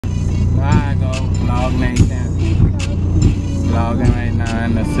I go, vlog nation. Vlogging right now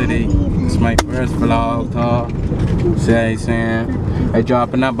in the city. It's my first vlog, talk. Say, saying. I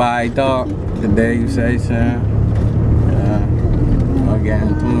dropping up by talk. Today, you say, saying. I'm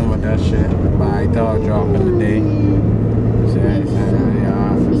getting tuned with that shit. By talk, dropping today. Say, saying.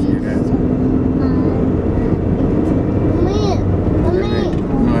 Yeah, let's see that.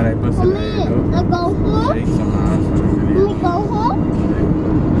 No, they busted there, you go. Shake some ass for the video.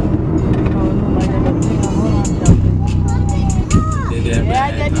 Did that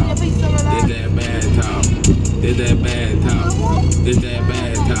bad talk. Did that bad talk. Did that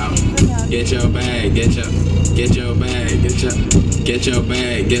bad talk. Get your bag, get your bag, get your bag, get your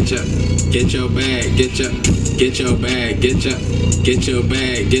bag, get your bag, get your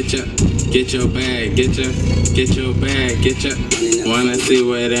bag, get your bag, get your bag, get your. Wanna see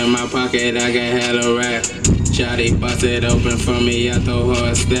what in my pocket? I got hella rap. Shawty bust it open for me, I throw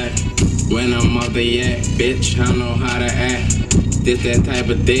her a stack. When I'm off the yak, bitch, I know how to act. This that type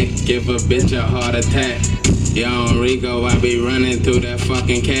of dick, give a bitch a heart attack. Yo, on Rico, I be running through that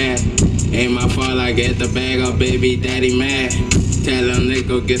fucking cat. Ain't my fault, I get the bag up, baby daddy mad. Tell them they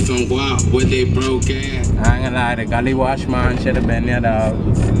go get some guap with they broke ass. I ain't gonna lie, the gully wash man should've been there, dog.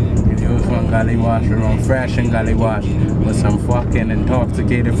 If you was from gully wash, we run fresh and gully wash with some fucking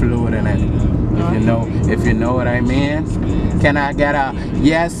intoxicated fluid in it. If you know what I mean. Can I get a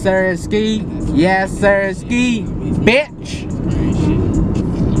yes sir ski? Yes sir ski, bitch.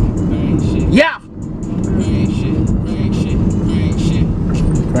 Yeah.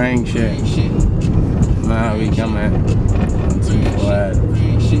 Prank shit. Nah, we coming.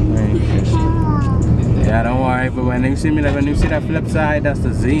 Yeah, don't worry, but when you see me, when you see that flip side, that's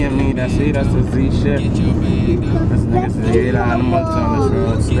the Z in me. That's the Z shit. This nigga's the animals on this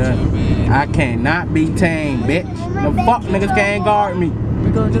road still. I cannot be tamed, bitch. No fuck niggas can't guard me.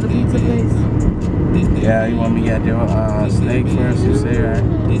 We going to the pizza place? Yeah, you want me to get your steak first, you say, right?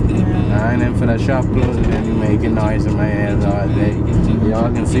 I ain't in for the shop closing, then you making noise in my ears all day. Y'all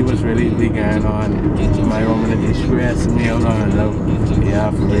can see what's really going on. My woman is stressing me out on low.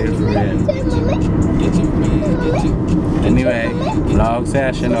 Yeah, for real. Anyway, vlog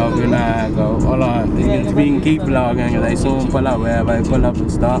session over now. Go. Hold on. We can keep vlogging because I soon pull up wherever I pull up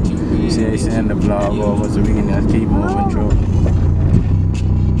and stop. See, I send the vlog over so we can just keep moving through.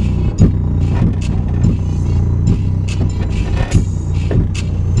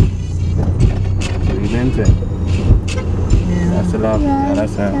 That's a lot. Yeah,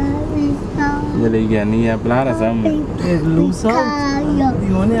 that's it. Really getting the blood or something. It's loose out.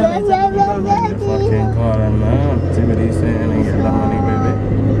 You want to have fucking call them now. See what he's saying and get the money, baby.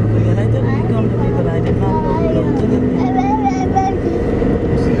 Yeah, I did when you come to me, but I did not know to get me.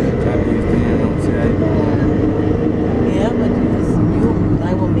 Yeah, but I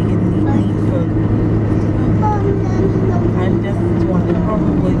will make it neat for. I just want to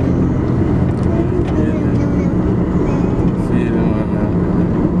probably.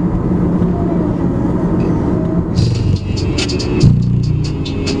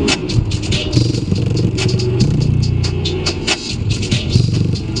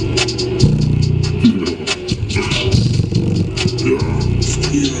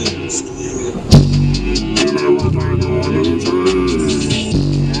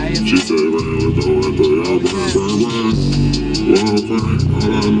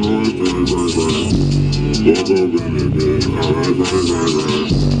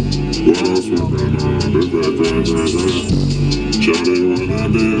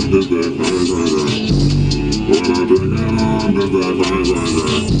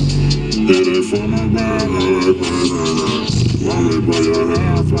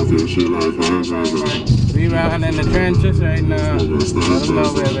 We riding in the trenches right now. Let them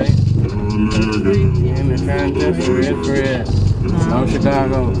know, baby. In the trenches, for real. No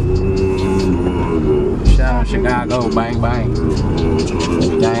Chicago. Shout out Chicago, bang bang.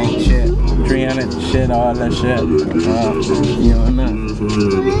 Gang shit. 300 shit, all that shit. You don't know.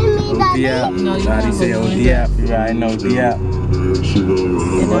 ODF. Somebody say ODF. You right, no ODF.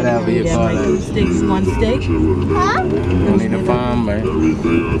 Whatever you call it. One steak? Huh? You need a farm, baby.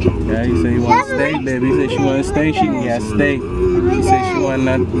 Yeah, you say you want steak, baby. You say she want steak, she can get steak. You say she want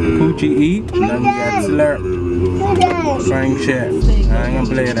that coochie eat, then you got slurp. Frank shit. I ain't gonna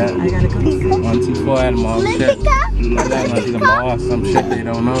play that. 1, 2, 4 animal shit. That's gonna be the boss, some shit they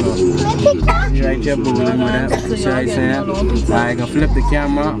don't know though. You right here, boo, with that. See what I'm saying? I gonna flip the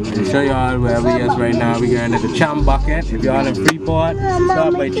camera and show y'all where we is right now. We going to the Chum Bucket. If y'all in Freeport,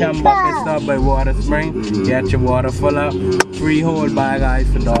 stop by Chum Bucket, stop by Water Spring. Get your water full up. Free hold by guys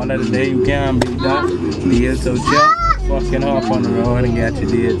for $1 a day. You can't beat that. Deal so chill. fucking hop on the road and get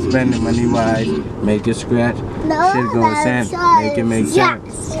your deal. Spending money wise, make it scratch. Shit go sense, make it make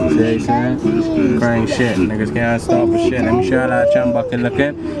sense. See what I'm saying? Crying shit, niggas can't stop for shit. Let me shout out Chum Bucket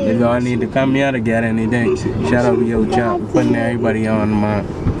looking. If y'all need to come here to get anything, shout out to Yo Chop. We're putting everybody on the mind.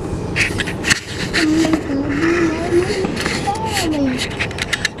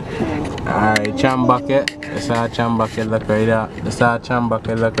 Alright, Chum Bucket. That's how Chum Bucket look right there. That's how Chum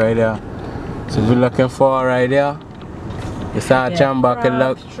Bucket look right there. So if you're looking for right there, that's how Chum Bucket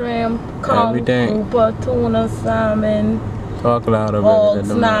look. Shrimp, everything. grouper, tuna, salmon, talk louder, gold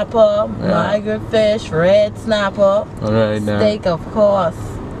snapper, migrant fish, red snapper, alright now. steak of course.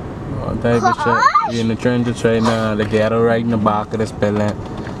 All type of shit. We're in the trenches right now. The ghetto right in the back of this building.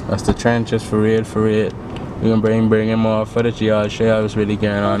 That's the trenches for real, for real. We're gonna bring in more footage, y'all. Show y'all what's really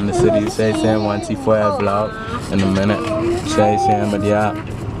going on in the city. Say Sam once he for a vlog in a minute. Say Sam, but yeah,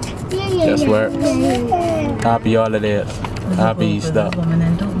 just works. Happy holidays. Happy Easter.